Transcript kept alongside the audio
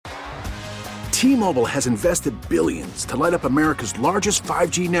T-Mobile has invested billions to light up America's largest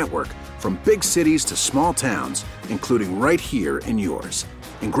 5G network, from big cities to small towns, including right here in yours.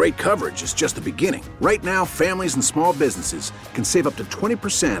 And great coverage is just the beginning. Right now, families and small businesses can save up to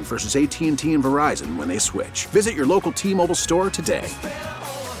 20% versus AT&T and Verizon when they switch. Visit your local T-Mobile store today.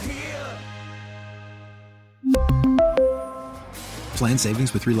 Plan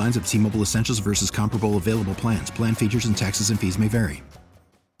savings with 3 lines of T-Mobile Essentials versus comparable available plans. Plan features and taxes and fees may vary.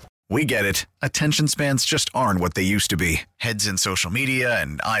 We get it. Attention spans just aren't what they used to be. Heads in social media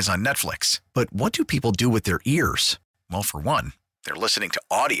and eyes on Netflix. But what do people do with their ears? Well, for one, they're listening to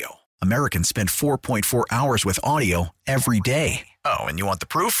audio. Americans spend 4.4 hours with audio every day. Oh, and you want the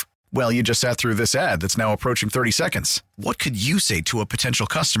proof? Well, you just sat through this ad that's now approaching 30 seconds. What could you say to a potential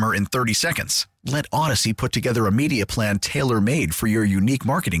customer in 30 seconds? Let Odyssey put together a media plan tailor-made for your unique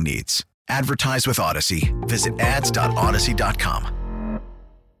marketing needs. Advertise with Odyssey. Visit ads.odyssey.com.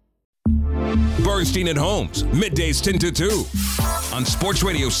 Bernstein and Holmes, middays 10 to 2 on Sports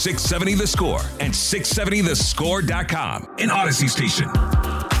Radio 670 The Score and 670thescore.com, an Odyssey station.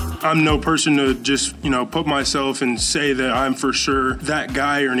 I'm no person to just, put myself and say that I'm for sure that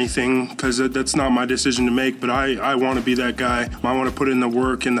guy or anything, because that's not my decision to make, but I want to be that guy. I want to put in the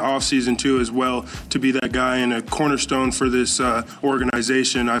work in the offseason too as well to be that guy and a cornerstone for this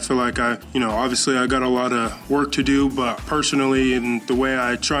organization. I feel like obviously I got a lot of work to do, but personally and the way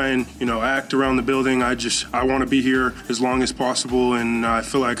I try and, act around the building, I want to be here as long as possible, and I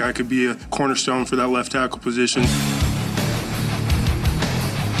feel like I could be a cornerstone for that left tackle position.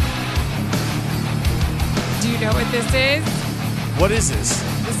 You know what this is? What is this?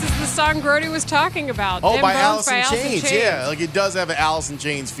 This is the song Brody was talking about. Oh, Them by Bones Alice in Chains. Yeah, like it does have an Alice in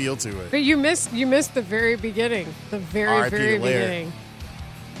Chains feel to it. But you missed the very beginning. The very beginning.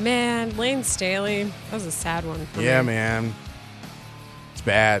 Man, Lane Staley. That was a sad one for me. Yeah, man. It's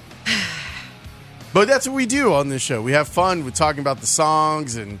bad. But that's what we do on this show. We have fun with talking about the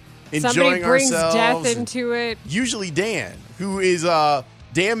songs and enjoying ourselves. Somebody brings death into it. Usually Dan, who is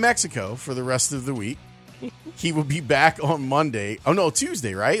Dan Mexico for the rest of the week. He will be back on Monday. Oh, no,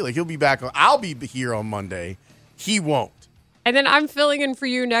 Tuesday, right? Like, he'll be back. I'll be here on Monday. He won't. And then I'm filling in for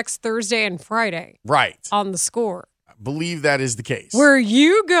you next Thursday and Friday. Right. On The Score. I believe that is the case. Where are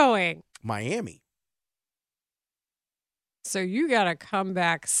you going? Miami. So you got to come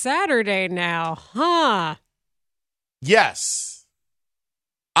back Saturday now, huh? Yes.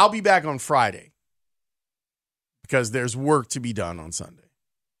 I'll be back on Friday because there's work to be done on Sunday.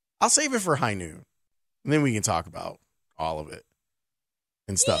 I'll save it for high noon. And then we can talk about all of it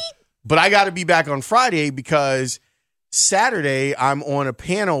and stuff. But I got to be back on Friday because Saturday I'm on a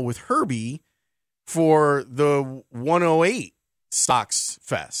panel with Herbie for the 108 Sox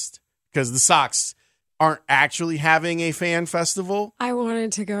Fest because the Sox aren't actually having a fan festival. I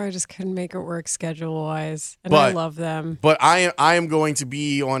wanted to go. I just couldn't make it work schedule-wise. And I love them. But I am going to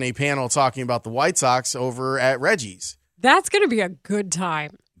be on a panel talking about the White Sox over at Reggie's. That's going to be a good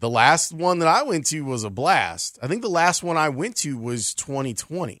time. The last one that I went to was a blast. I think the last one I went to was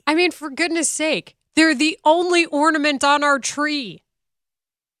 2020. I mean, for goodness sake, they're the only ornament on our tree.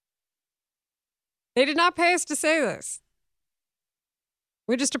 They did not pay us to say this.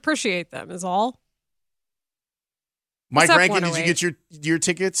 We just appreciate them, is all. Mike Rankin, did you get your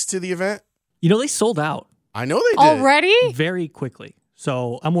tickets to the event? They sold out. I know they did. Already? Very quickly.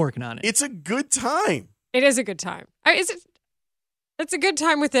 So I'm working on it. It's a good time. It is a good time. It's a good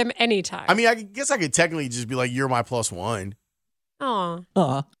time with them anytime. I mean, I guess I could technically just be like, you're my plus one. Aw.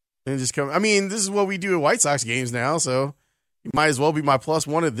 And just come. I mean, this is what we do at White Sox games now, so you might as well be my plus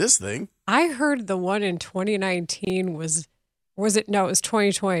one at this thing. I heard the one in 2019 was it? No, it was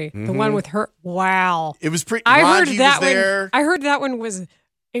 2020. Mm-hmm. The one with her. Wow. It was pretty. I heard that one. I heard that one was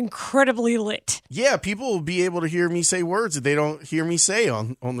incredibly lit. Yeah, people will be able to hear me say words that they don't hear me say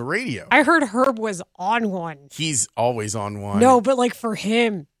on the radio. I heard Herb was on one. He's always on one. No, but like for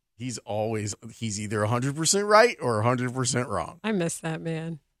him. He's either 100% right or 100% wrong. I miss that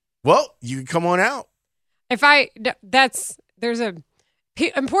man. Well, you can come on out.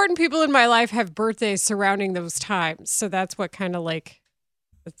 Important people in my life have birthdays surrounding those times. So that's what kind of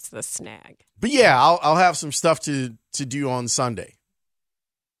it's the snag. But yeah, I'll have some stuff to do on Sunday.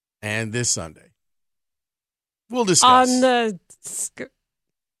 And this Sunday. We'll discuss. On the...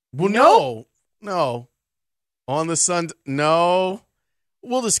 No. On the Sunday. No.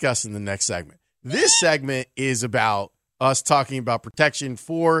 We'll discuss in the next segment. This segment is about us talking about protection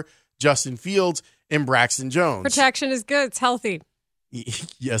for Justin Fields and Braxton Jones. Protection is good. It's healthy.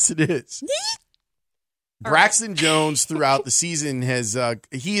 Yes, it is. Braxton Jones throughout the season has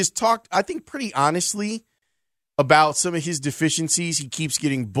talked, I think, pretty honestly about some of his deficiencies. He keeps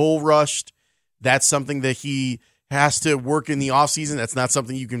getting bull rushed That's something that he has to work in the offseason. That's not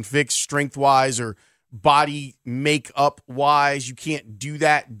something you can fix strength-wise or body makeup-wise. You can't do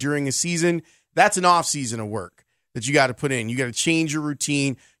that during a season. That's an offseason of work that you got to put in. You got to change your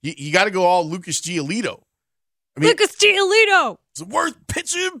routine. You got to go all Lucas Giolito. Lucas Giolito! It's the worst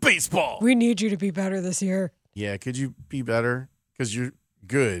pitcher in baseball. We need you to be better this year. Yeah, could you be better? Because you're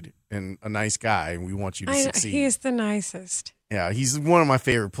good and a nice guy, and we want you to succeed. He's the nicest. Yeah, he's one of my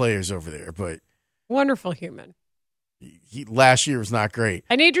favorite players over there, but wonderful human. Last year was not great.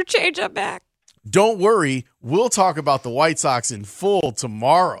 I need your changeup back. Don't worry. We'll talk about the White Sox in full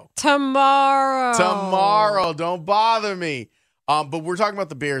tomorrow. Tomorrow. Don't bother me. But we're talking about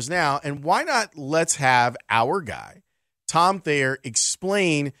the Bears now, and why not let's have our guy, Tom Thayer,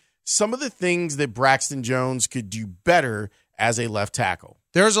 explain some of the things that Braxton Jones could do better as a left tackle.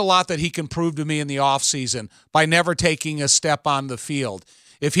 There's a lot that he can prove to me in the offseason by never taking a step on the field.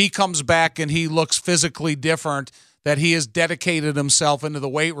 If he comes back and he looks physically different, that he has dedicated himself into the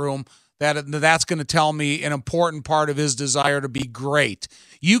weight room, that's going to tell me an important part of his desire to be great.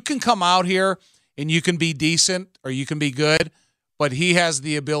 You can come out here and you can be decent or you can be good, but he has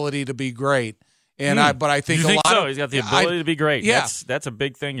the ability to be great. And I think he's got the ability to be great. Yeah, that's a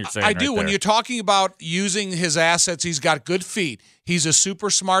big thing you're saying. I do. Right when there. You're talking about using his assets, he's got good feet. He's a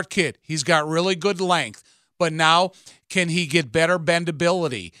super smart kid. He's got really good length. But now, can he get better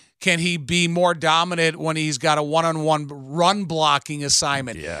bendability? Can he be more dominant when he's got a one-on-one run blocking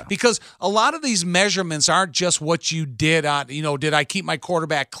assignment? Yeah. Because a lot of these measurements aren't just what you did on, did I keep my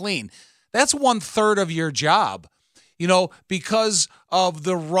quarterback clean? That's 1/3 of your job. Because of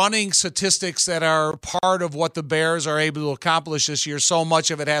the running statistics that are part of what the Bears are able to accomplish this year, so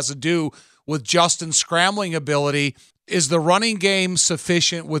much of it has to do with Justin's scrambling ability. Is the running game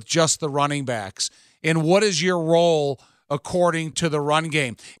sufficient with just the running backs? And what is your role according to the run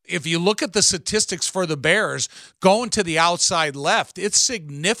game? If you look at the statistics for the Bears, going to the outside left, it's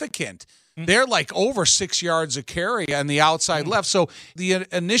significant. They're like over 6 yards a carry on the outside left. So the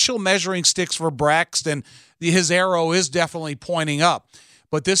initial measuring sticks for Braxton, his arrow is definitely pointing up.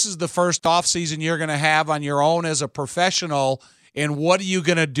 But this is the first offseason you're going to have on your own as a professional, and what are you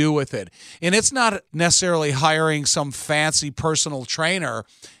going to do with it? And it's not necessarily hiring some fancy personal trainer.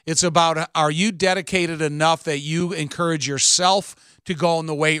 It's about, are you dedicated enough that you encourage yourself to go in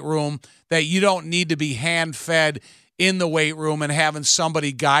the weight room, that you don't need to be hand-fed in the weight room and having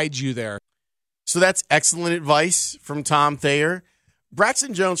somebody guide you there. So that's excellent advice from Tom Thayer.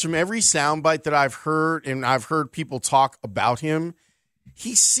 Braxton Jones, from every soundbite that I've heard, and I've heard people talk about him,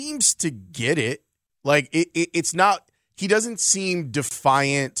 he seems to get it. Like, it's not, he doesn't seem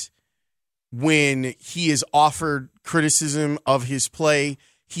defiant when he is offered criticism of his play.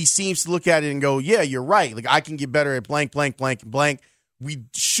 He seems to look at it and go, yeah, you're right. Like, I can get better at blank, blank, blank, and blank. We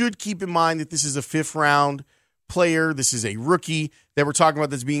should keep in mind that this is a 5th-round player. This is a rookie that we're talking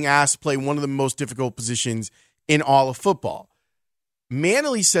about that's being asked to play one of the most difficult positions in all of football.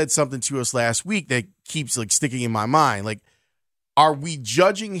 Manley said something to us last week that keeps sticking in my mind. Like, are we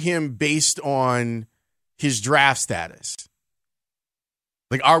judging him based on his draft status?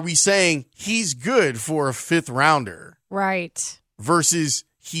 Like, are we saying he's good for a 5th rounder? Right. Versus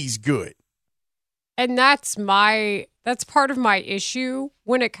he's good. And that's part of my issue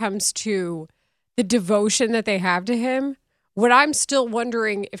when it comes to the devotion that they have to him. What I'm still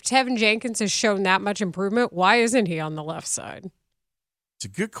wondering, if Tevin Jenkins has shown that much improvement, why isn't he on the left side? It's a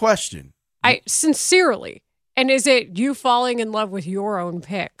good question. Sincerely. And is it you falling in love with your own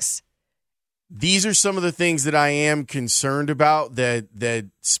picks? These are some of the things that I am concerned about, that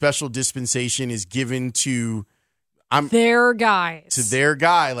special dispensation is given to their guys. To their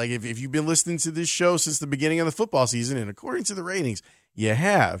guy. Like, if you've been listening to this show since the beginning of the football season, and according to the ratings, you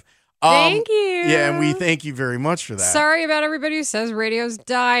have. Thank you. Yeah, and we thank you very much for that. Sorry about everybody who says radio's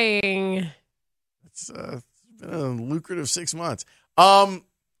dying. It's been a lucrative 6 months. That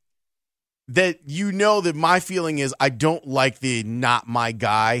that my feeling is I don't like the not my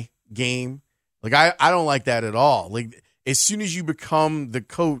guy game. Like, I don't like that at all. Like, as soon as you become the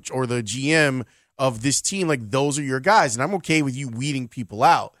coach or the GM of this team, like, those are your guys. And I'm okay with you weeding people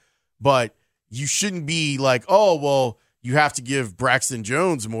out. But you shouldn't be like, oh, well, you have to give Braxton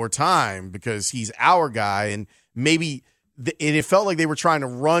Jones more time because he's our guy. And maybe it felt like they were trying to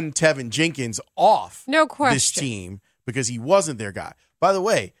run Tevin Jenkins off this team because he wasn't their guy. By the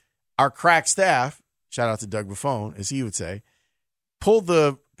way, our crack staff, shout out to Doug Buffone, as he would say, pulled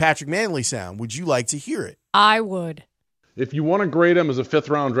the Patrick Manley sound. Would you like to hear it? I would. If you want to grade him as a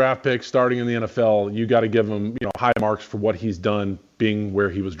 5th-round draft pick starting in the NFL, you got to give him high marks for what he's done being where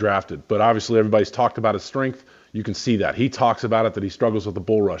he was drafted. But obviously everybody's talked about his strength. you can see that. He talks about it, that he struggles with the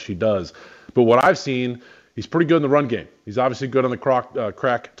bull rush. He does. But what I've seen, he's pretty good in the run game. He's obviously good on the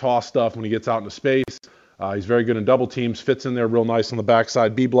crack toss stuff when he gets out into space. He's very good in double teams, fits in there real nice on the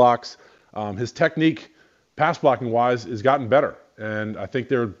backside B blocks. His technique, pass blocking wise, has gotten better. And I think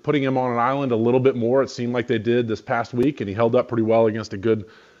they're putting him on an island a little bit more. It seemed like they did this past week, and he held up pretty well against a good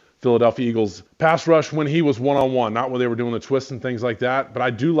Philadelphia Eagles pass rush when he was one-on-one, not when they were doing the twists and things like that. But I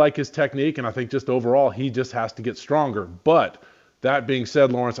do like his technique, and I think just overall he just has to get stronger. But that being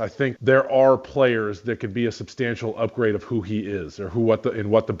said, Lawrence, I think there are players that could be a substantial upgrade of who he is, or what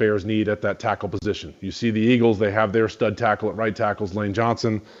the Bears need at that tackle position. You see the Eagles, they have their stud tackle at right tackles, Lane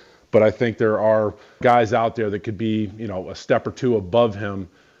Johnson. But I think there are guys out there that could be, a step or two above him.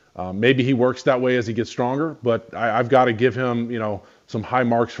 Maybe he works that way as he gets stronger, but I've got to give him, some high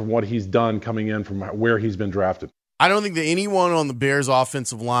marks from what he's done coming in from where he's been drafted. I don't think that anyone on the Bears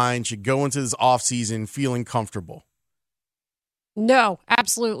offensive line should go into this offseason feeling comfortable. No,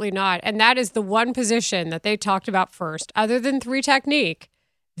 absolutely not. And that is the one position that they talked about first. Other than 3 technique,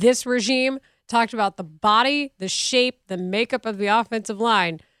 this regime talked about the body, the shape, the makeup of the offensive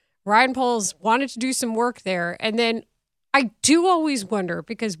line. Ryan Poles wanted to do some work there. And then I do always wonder,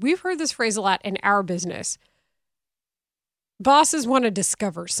 because we've heard this phrase a lot in our business, bosses want to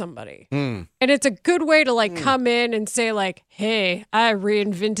discover somebody. And it's a good way to come in and say hey, I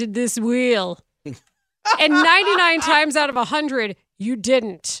reinvented this wheel. And 99 times out of 100, you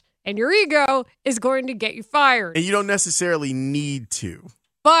didn't. And your ego is going to get you fired. And you don't necessarily need to.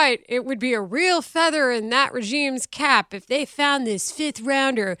 But it would be a real feather in that regime's cap if they found this 5th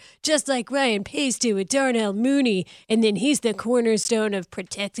rounder, just like Ryan Pace did with Darnell Mooney, and then he's the cornerstone of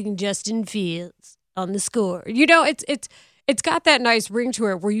protecting Justin Fields on the score. It's got that nice ring to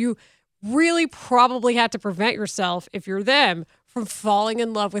it where you really probably had to prevent yourself, if you're them, from falling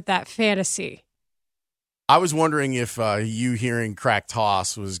in love with that fantasy. I was wondering if you hearing crack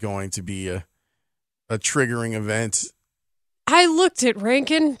toss was going to be a triggering event. I looked at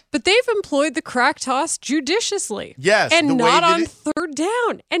Rankin, but they've employed the crack toss judiciously. Yes. And not on 3rd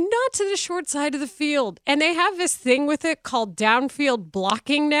down, and not to the short side of the field. And they have this thing with it called downfield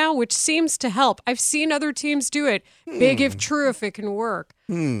blocking now, which seems to help. I've seen other teams do it. Big if true if it can work.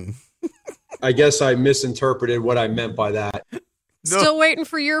 I guess I misinterpreted what I meant by that. No. Still waiting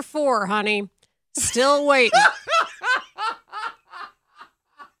for year 4, honey. Still waiting.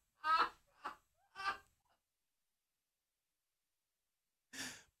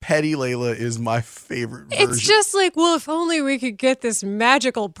 Petty Layla is my favorite version. It's just if only we could get this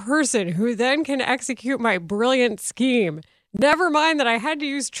magical person who then can execute my brilliant scheme. Never mind that I had to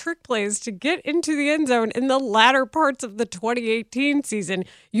use trick plays to get into the end zone in the latter parts of the 2018 season.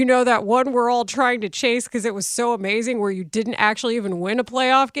 That one we're all trying to chase because it was so amazing, where you didn't actually even win a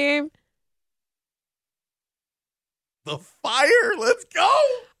playoff game. The fire, let's go.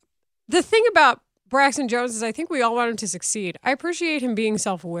 The thing about Braxton Jones is I think we all want him to succeed. I appreciate him being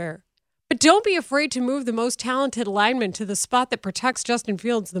self-aware. But don't be afraid to move the most talented lineman to the spot that protects Justin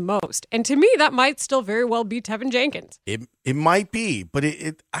Fields the most. And to me, that might still very well be Tevin Jenkins. It might be, but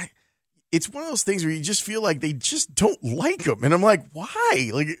it's one of those things where you just feel like they just don't like him. And I'm like, why?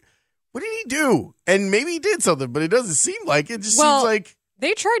 What did he do? And maybe he did something, but it doesn't seem like it. Just seems like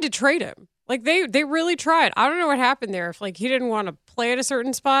they tried to trade him. They really tried. I don't know what happened there. If he didn't want to play at a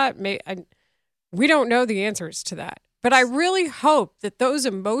certain spot, we don't know the answers to that. But I really hope that those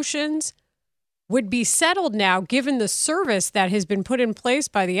emotions would be settled now, given the service that has been put in place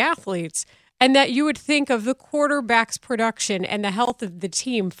by the athletes, and that you would think of the quarterback's production and the health of the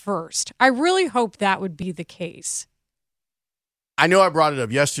team first. I really hope that would be the case. I know I brought it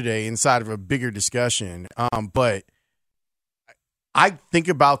up yesterday inside of a bigger discussion, but I think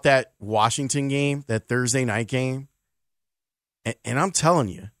about that Washington game, that Thursday night game, and I'm telling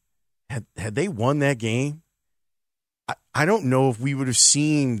you, had they won that game, I don't know if we would have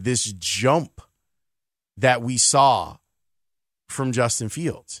seen this jump that we saw from Justin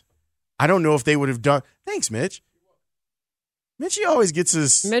Fields. I don't know if they would have done. Thanks, Mitch. Mitch always gets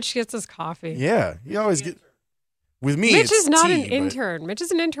his. Mitch gets his coffee. Yeah, he always gets. With me, Mitch it's is not tea, an intern. Mitch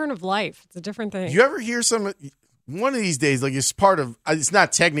is an intern of life. It's a different thing. You ever hear one of these days, it's part of, it's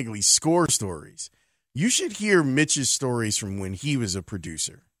not technically score stories. You should hear Mitch's stories from when he was a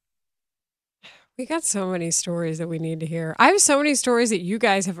producer. We got so many stories that we need to hear. I have so many stories that you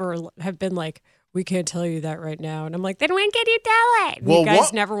guys have been like, we can't tell you that right now. And I'm like, then when can you tell it? Well, you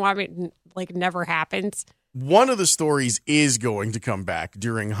guys never want me, never happens. One of the stories is going to come back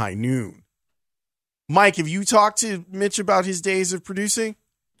during High Noon. Mike, have you talked to Mitch about his days of producing?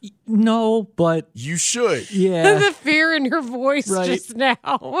 No, but you should. Yeah. The fear in your voice just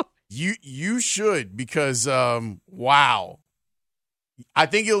now. You should, because wow. I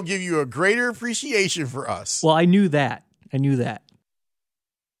think it'll give you a greater appreciation for us. Well, I knew that.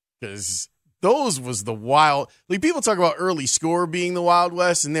 Because those was the wild. Like, people talk about early score being the Wild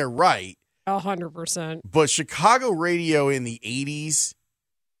West, and they're right. 100%. But Chicago radio in the 80s,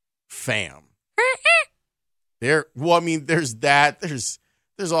 fam. There's that. There's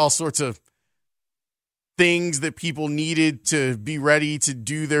all sorts of things that people needed to be ready to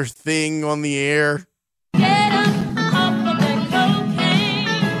do their thing on the air. Get up off of that cocaine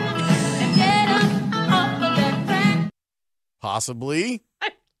and get up off of that crack. Possibly.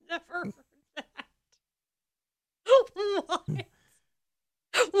 I've never heard that. What?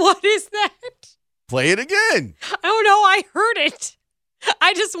 What is that? Play it again. Oh, no, I heard it.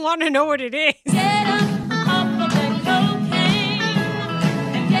 I just want to know what it is. Get up off of that cocaine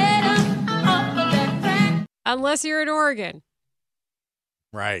and get up off of that crack. Unless you're in Oregon.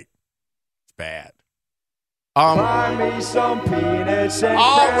 Right. It's bad. Buy me some peanuts and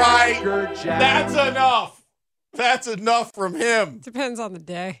all right. Cracker Jack. That's enough. That's enough from him. Depends on the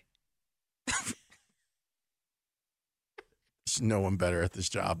day. There's no one better at this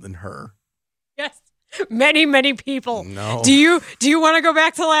job than her. Yes. Many, many people. No. Do you want to go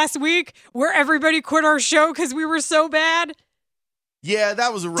back to last week where everybody quit our show because we were so bad? Yeah,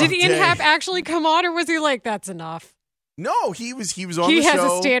 that was a rough Did day. Ian Happ actually come on, or was he like, that's enough? No, he was on the show. He has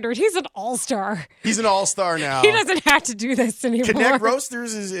a standard. He's an all-star. He's an all-star now. He doesn't have to do this anymore. Connect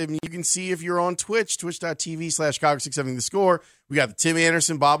Roasters is, you can see if you're on Twitch, twitch.tv/Chicago670 The Score. We got the Tim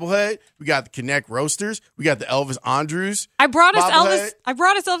Anderson bobblehead. We got the Connect Roasters. We got the Elvis Andrews. I brought us bobblehead.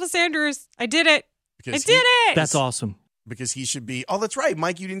 Elvis Andrews. I did it. Because I did it. That's awesome. Because he should be. Oh, that's right,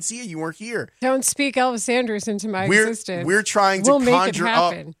 Mike. You didn't see it. You weren't here. Don't speak Elvis Andrews into my existence. We're trying to We'll make it conjure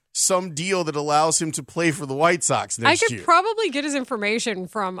up happen. some deal that allows him to play for the White Sox I next could year. probably get his information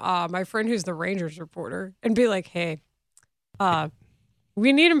from my friend who's the Rangers reporter and be like, hey,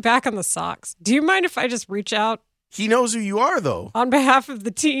 we need him back on the Sox. Do you mind if I just reach out? He knows who you are, though. On behalf of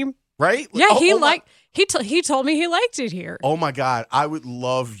the team. Right? Yeah, he told me he liked it here. Oh, my God. I would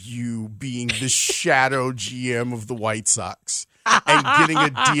love you being the shadow GM of the White Sox and getting a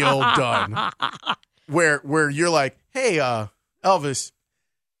deal done where you're like, hey, Elvis,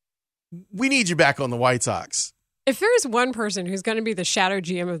 we need you back on the White Sox. If there's one person who's going to be the shadow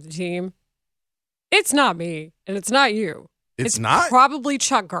GM of the team, it's not me, and it's not you. It's not? Probably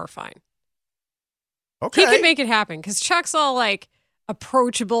Chuck Garfien. Okay. He can make it happen because Chuck's all like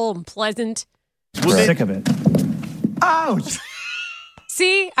approachable and pleasant. Well, sick of it. Ouch.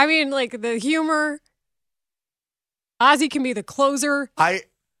 See, I mean, like the humor. Ozzy can be the closer.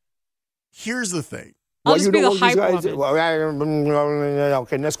 Here's the thing. I'll just be the hype woman.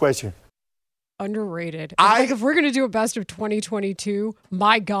 Okay, next question. Underrated. Like if we're going to do a best of 2022,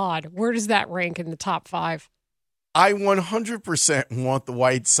 my God, where does that rank in the top 5? I 100% want the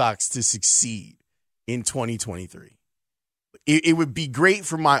White Sox to succeed in 2023. It would be great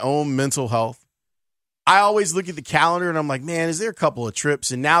for my own mental health. I always look at the calendar and I'm like, man, is there a couple of trips?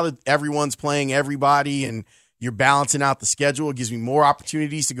 And now that everyone's playing everybody and you're balancing out the schedule, it gives me more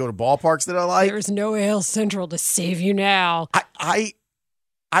opportunities to go to ballparks that I like. There's no AL Central to save you now. I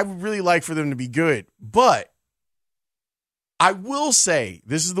would really like for them to be good. But I will say,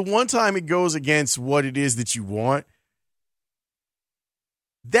 this is the one time it goes against what it is that you want.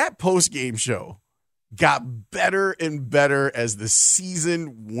 That post-game show got better and better as the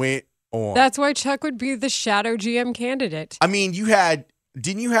season went on. That's why Chuck would be the shadow GM candidate. I mean,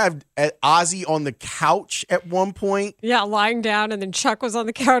 didn't you have Ozzy on the couch at one point? Yeah, lying down, and then Chuck was on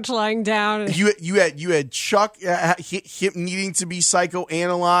the couch lying down. And You had Chuck him needing to be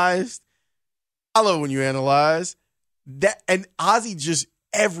psychoanalyzed. I love when you analyze that, and Ozzy just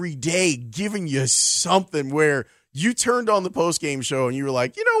every day giving you something where you turned on the post-game show and you were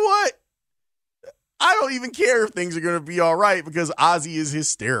like, you know what? I don't even care if things are going to be all right because Ozzy is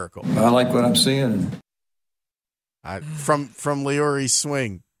hysterical. I like what I'm seeing. From Leori's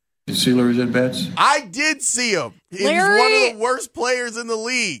swing. Did you see Larry's at-bats? I did see him. He's one of the worst players in the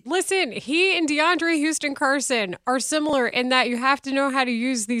league. Listen, he and DeAndre Houston Carson are similar in that you have to know how to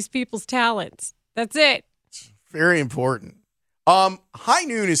use these people's talents. That's it. Very important. High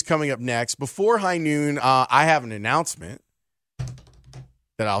Noon is coming up next. Before High Noon, I have an announcement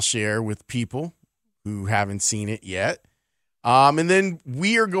that I'll share with people who haven't seen it yet. And then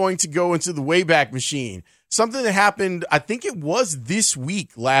we are going to go into the Wayback Machine. Something that happened, I think it was this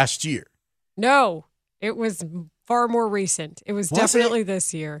week last year. No, it was far more recent. It was definitely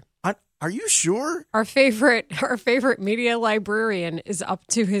this year. Are you sure? Our favorite media librarian is up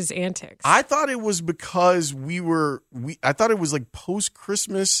to his antics. I thought it was because I thought it was like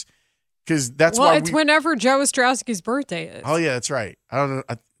post-Christmas because that's well, why it's whenever Joe Ostrowski's birthday is. Oh yeah, that's right. I don't know.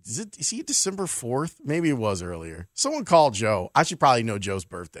 Is he December 4th? Maybe it was earlier. Someone called Joe. I should probably know Joe's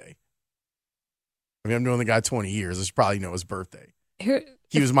birthday. I mean, I've known the guy 20 years. I should probably know his birthday.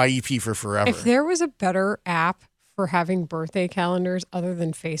 He was my EP for forever. If there was a better app for having birthday calendars other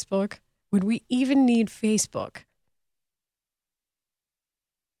than Facebook, would we even need Facebook?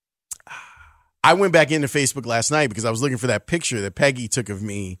 I went back into Facebook last night because I was looking for that picture that Peggy took of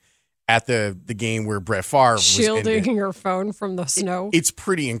me at the game where Brett Favre was shielding your phone from the snow. It's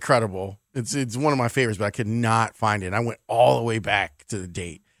pretty incredible. It's one of my favorites, but I could not find it. I went all the way back to the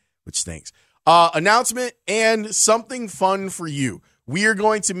date, which stinks. Announcement and something fun for you. We are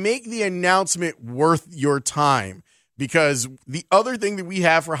going to make the announcement worth your time because the other thing that we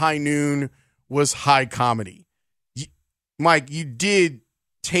have for High Noon was high comedy. Mike, you did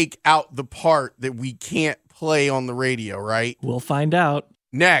take out the part that we can't play on the radio, right? We'll find out.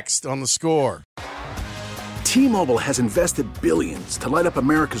 Next on The Score. T-Mobile has invested billions to light up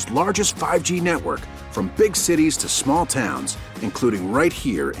America's largest 5G network, from big cities to small towns, including right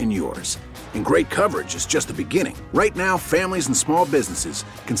here in yours. And great coverage is just the beginning. Right now, families and small businesses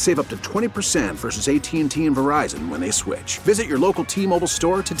can save up to 20% versus AT&T and Verizon when they switch. Visit your local T-Mobile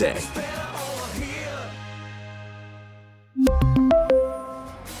store today.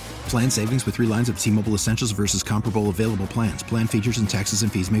 Plan savings with 3 lines of T-Mobile Essentials versus comparable available plans. Plan features and taxes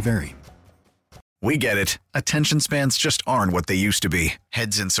and fees may vary. We get it. Attention spans just aren't what they used to be.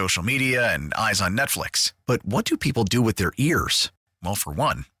 Heads in social media and eyes on Netflix. But what do people do with their ears? Well, for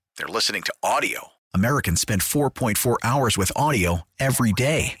one, they're listening to audio. Americans spend 4.4 hours with audio every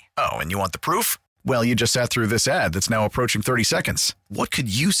day. Oh, and you want the proof? Well, you just sat through this ad that's now approaching 30 seconds. What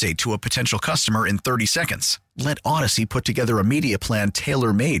could you say to a potential customer in 30 seconds? Let Odyssey put together a media plan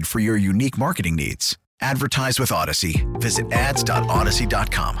tailor-made for your unique marketing needs. Advertise with Odyssey. Visit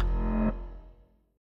ads.odyssey.com.